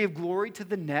degree of glory to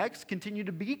the next, continue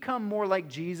to become more like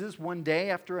Jesus one day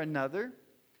after another.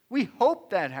 We hope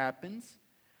that happens,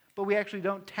 but we actually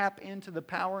don't tap into the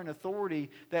power and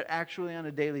authority that actually on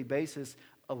a daily basis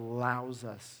allows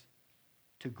us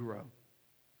to grow.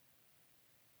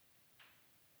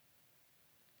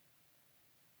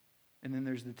 And then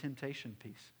there's the temptation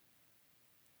piece.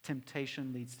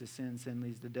 Temptation leads to sin, sin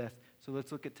leads to death. So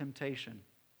let's look at temptation.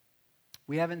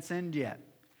 We haven't sinned yet.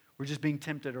 We're just being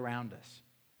tempted around us.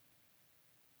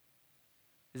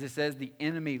 As it says, the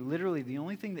enemy, literally the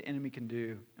only thing the enemy can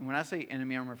do, and when I say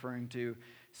enemy, I'm referring to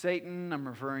Satan, I'm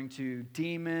referring to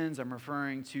demons, I'm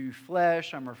referring to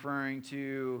flesh, I'm referring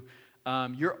to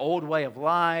your old way of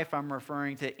life, I'm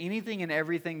referring to anything and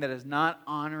everything that is not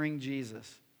honoring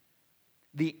Jesus.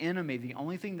 The enemy, the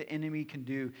only thing the enemy can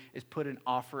do is put an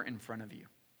offer in front of you.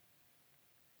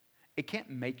 It can't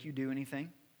make you do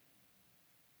anything.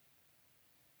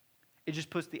 It just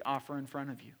puts the offer in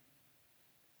front of you.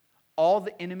 All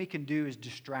the enemy can do is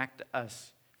distract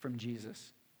us from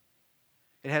Jesus.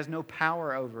 It has no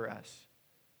power over us.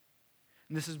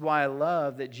 And this is why I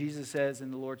love that Jesus says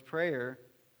in the Lord's Prayer,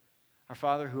 "Our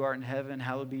Father who art in heaven,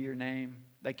 hallowed be your name.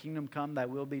 Thy kingdom come, thy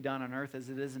will be done on earth as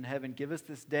it is in heaven. Give us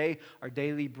this day our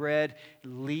daily bread.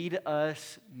 Lead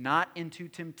us not into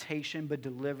temptation, but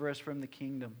deliver us from the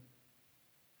kingdom."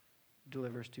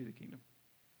 Deliver us to the kingdom.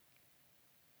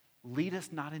 Lead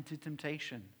us not into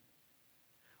temptation.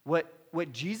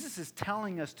 What Jesus is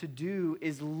telling us to do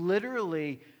is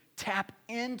literally tap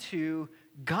into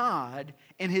God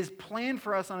and His plan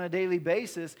for us on a daily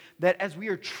basis, that as we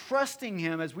are trusting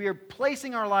Him, as we are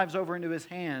placing our lives over into His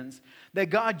hands, that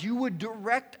God, you would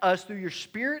direct us through your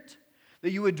Spirit,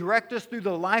 that you would direct us through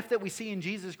the life that we see in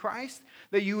Jesus Christ,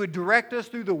 that you would direct us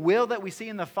through the will that we see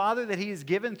in the Father that He has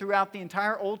given throughout the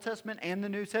entire Old Testament and the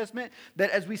New Testament,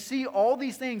 that as we see all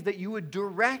these things, that you would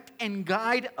direct and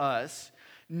guide us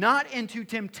not into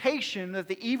temptation that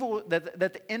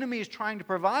the enemy is trying to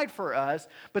provide for us,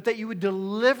 but that you would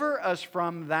deliver us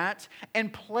from that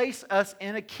and place us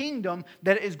in a kingdom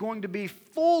that is going to be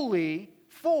fully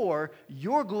for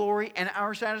your glory and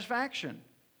our satisfaction.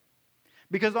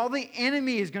 Because all the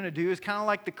enemy is going to do is kind of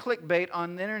like the clickbait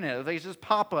on the internet. It's just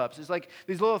pop-ups. It's like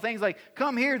these little things like,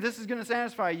 come here, this is going to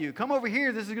satisfy you. Come over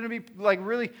here, this is going to be like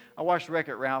really... I watched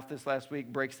Wreck-It Ralph this last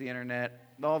week, breaks the internet.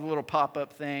 All the little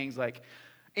pop-up things like...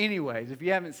 Anyways, if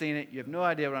you haven't seen it, you have no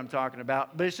idea what I'm talking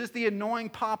about. But it's just the annoying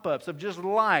pop-ups of just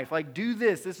life. Like, do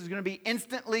this. This is going to be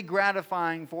instantly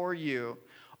gratifying for you.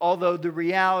 Although the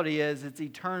reality is it's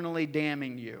eternally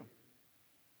damning you.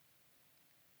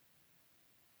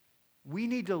 We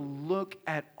need to look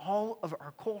at all of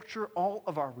our culture, all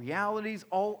of our realities,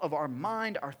 all of our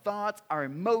mind, our thoughts, our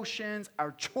emotions,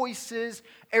 our choices,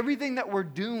 everything that we're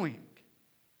doing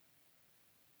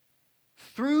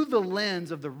through the lens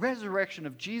of the resurrection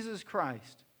of Jesus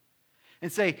Christ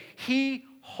and say, He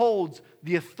holds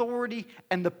the authority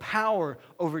and the power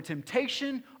over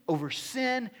temptation, over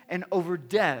sin, and over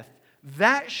death.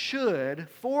 That should,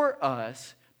 for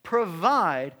us,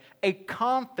 provide a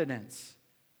confidence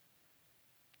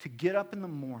to get up in the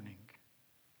morning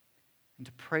and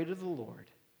to pray to the Lord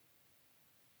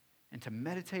and to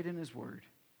meditate in His Word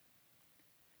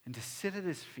and to sit at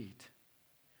His feet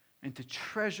and to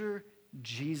treasure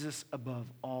Jesus above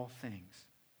all things.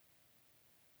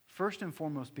 First and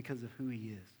foremost, because of who He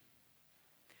is.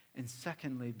 And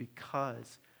secondly,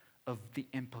 because of the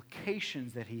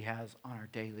implications that He has on our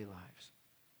daily lives.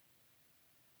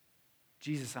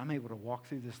 Jesus, I'm able to walk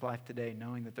through this life today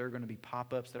knowing that there are going to be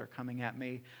pop-ups that are coming at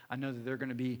me. I know that there are going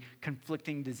to be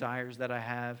conflicting desires that I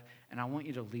have, and I want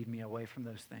you to lead me away from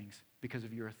those things because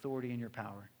of your authority and your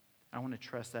power. I want to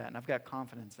trust that, and I've got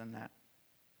confidence in that.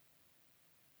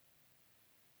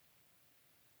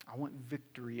 I want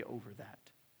victory over that.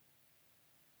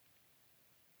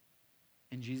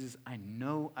 And Jesus, I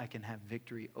know I can have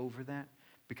victory over that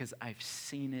because I've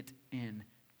seen it in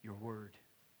your word.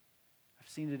 I've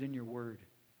seen it in your word.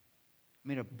 I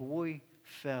mean, a boy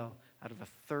fell out of a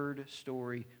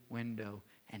third-story window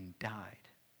and died.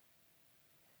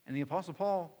 And the Apostle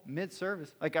Paul,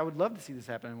 mid-service, I would love to see this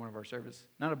happen in one of our services.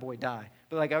 Not a boy die,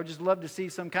 but I would just love to see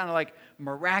some kind of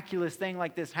miraculous thing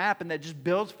like this happen that just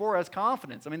builds for us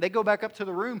confidence. I mean, they go back up to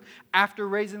the room after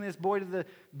raising this boy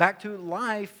back to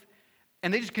life,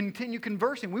 and they just continue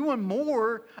conversing. We want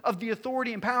more of the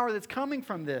authority and power that's coming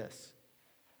from this.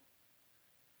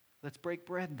 Let's break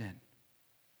bread then.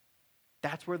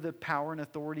 That's where the power and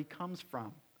authority comes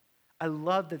from. I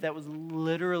love that was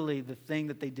literally the thing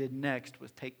that they did next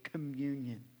was take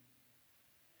communion.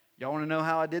 Y'all want to know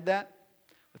how I did that?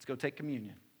 Let's go take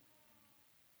communion.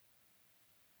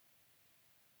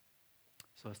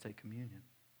 So let's take communion.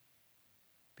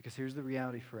 Because here's the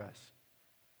reality for us.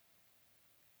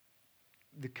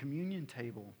 The communion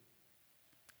table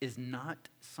is not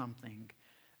something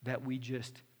that we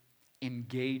just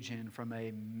engage in from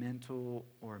a mental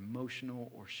or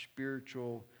emotional or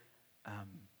spiritual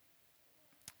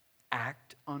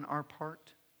act on our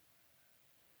part.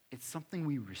 It's something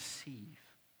we receive.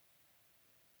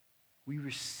 We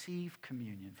receive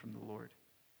communion from the Lord.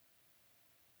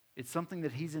 It's something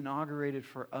that He's inaugurated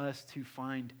for us to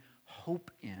find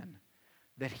hope in,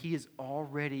 that He has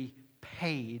already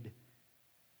paid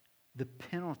the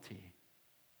penalty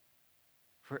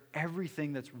for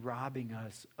everything that's robbing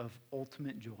us of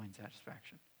ultimate joy and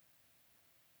satisfaction.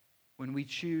 When we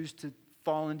choose to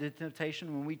fall into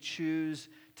temptation, when we choose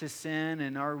to sin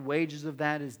and our wages of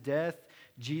that is death,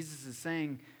 Jesus is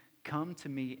saying, come to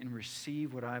me and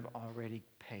receive what I've already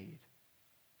paid.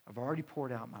 I've already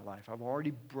poured out my life. I've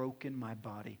already broken my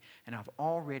body, and I've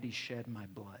already shed my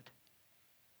blood.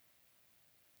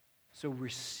 So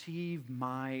receive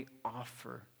my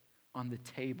offer on the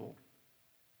table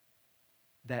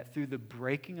that through the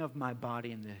breaking of my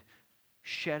body and the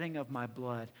shedding of my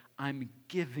blood, I'm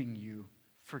giving you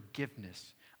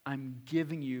forgiveness. I'm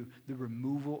giving you the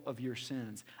removal of your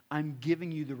sins. I'm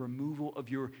giving you the removal of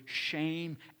your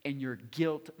shame and your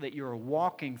guilt that you're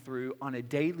walking through on a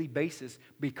daily basis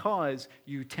because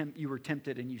you were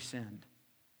tempted and you sinned.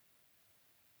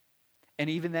 And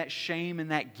even that shame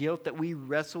and that guilt that we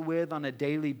wrestle with on a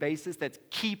daily basis that's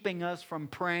keeping us from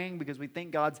praying because we think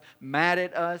God's mad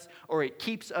at us, or it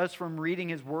keeps us from reading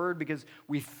His Word because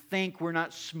we think we're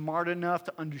not smart enough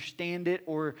to understand it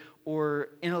or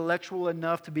intellectual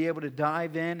enough to be able to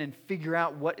dive in and figure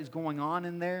out what is going on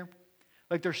in there.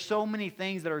 There's so many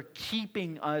things that are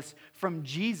keeping us from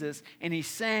Jesus, and He's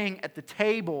saying at the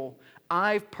table,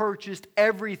 I've purchased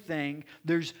everything.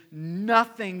 There's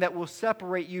nothing that will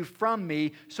separate you from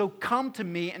me, so come to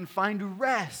me and find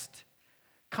rest.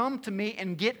 Come to me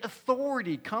and get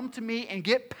authority. Come to me and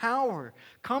get power.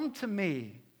 Come to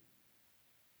me.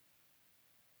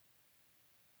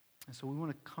 And so we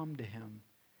want to come to Him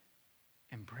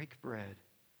and break bread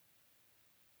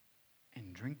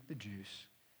and drink the juice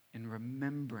in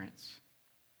remembrance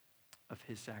of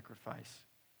His sacrifice.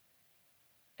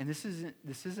 And this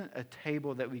isn't a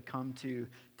table that we come to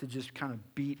just kind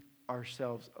of beat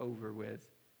ourselves over with.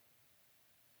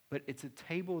 But it's a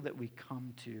table that we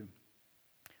come to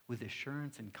with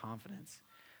assurance and confidence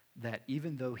that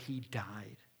even though He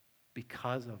died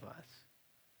because of us,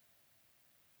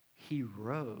 He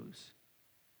rose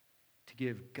to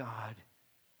give God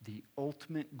the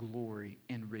ultimate glory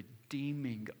in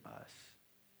redeeming us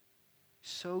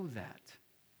so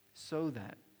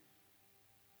that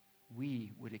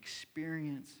we would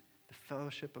experience the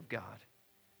fellowship of God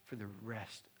for the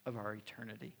rest of our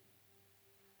eternity.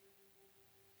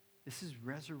 This is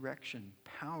resurrection,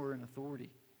 power, and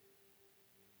authority.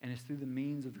 And it's through the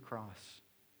means of the cross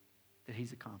that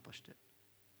He's accomplished it.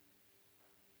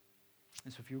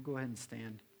 And so if you'll go ahead and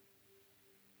stand.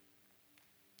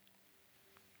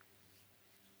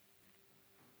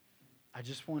 I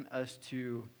just want us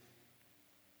to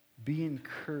be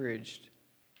encouraged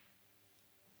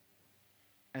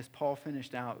as Paul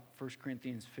finished out 1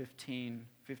 Corinthians 15,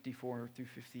 54 through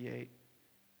 58.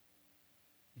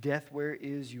 Death, where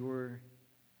is your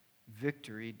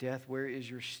victory? Death, where is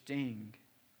your sting?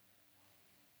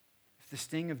 If the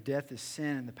sting of death is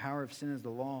sin and the power of sin is the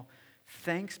law,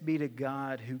 thanks be to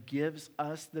God who gives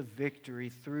us the victory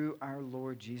through our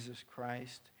Lord Jesus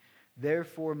Christ.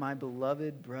 Therefore, my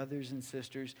beloved brothers and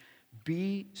sisters,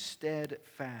 be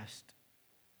steadfast,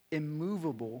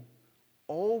 immovable,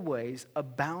 always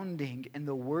abounding in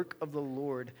the work of the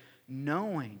Lord,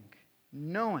 knowing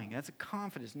Knowing, that's a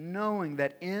confidence, knowing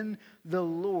that in the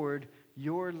Lord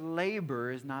your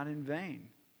labor is not in vain.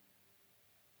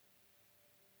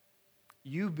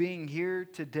 You being here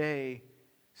today,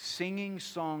 singing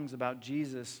songs about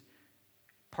Jesus,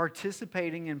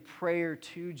 participating in prayer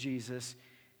to Jesus,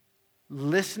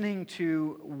 listening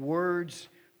to words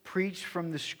preached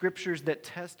from the scriptures that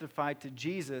testify to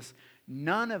Jesus,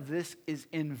 none of this is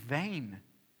in vain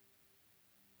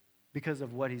because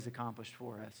of what he's accomplished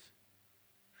for us.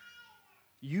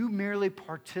 You merely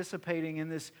participating in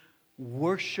this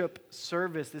worship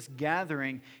service, this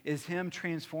gathering, is him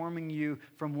transforming you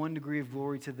from one degree of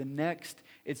glory to the next.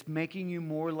 It's making you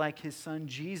more like his son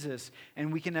Jesus,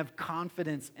 and we can have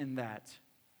confidence in that.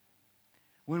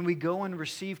 When we go and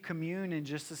receive communion in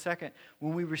just a second,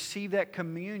 when we receive that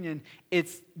communion,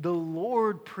 it's the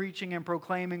Lord preaching and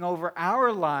proclaiming over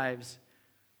our lives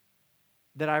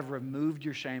that I've removed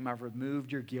your shame, I've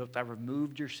removed your guilt, I've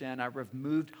removed your sin, I've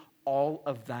removed all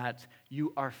of that.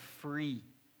 You are free.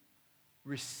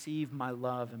 Receive my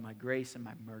love and my grace and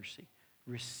my mercy.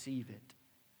 Receive it.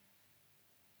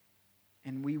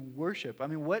 And we worship. I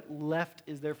mean, what left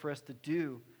is there for us to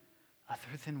do other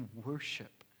than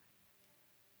worship?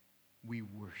 We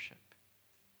worship.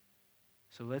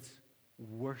 So let's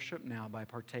worship now by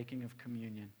partaking of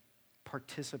communion,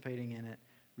 participating in it,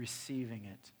 receiving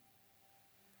it.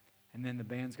 And then the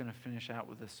band's going to finish out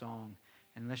with a song.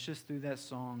 And let's just through that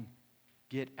song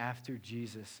get after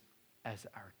Jesus as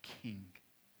our King.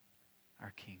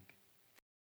 Our King.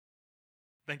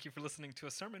 Thank you for listening to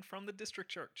a sermon from the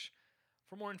District Church.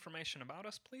 For more information about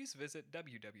us, please visit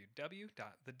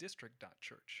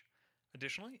www.thedistrict.church.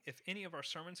 Additionally, if any of our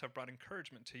sermons have brought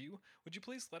encouragement to you, would you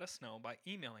please let us know by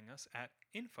emailing us at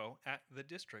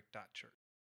info@thedistrict.church.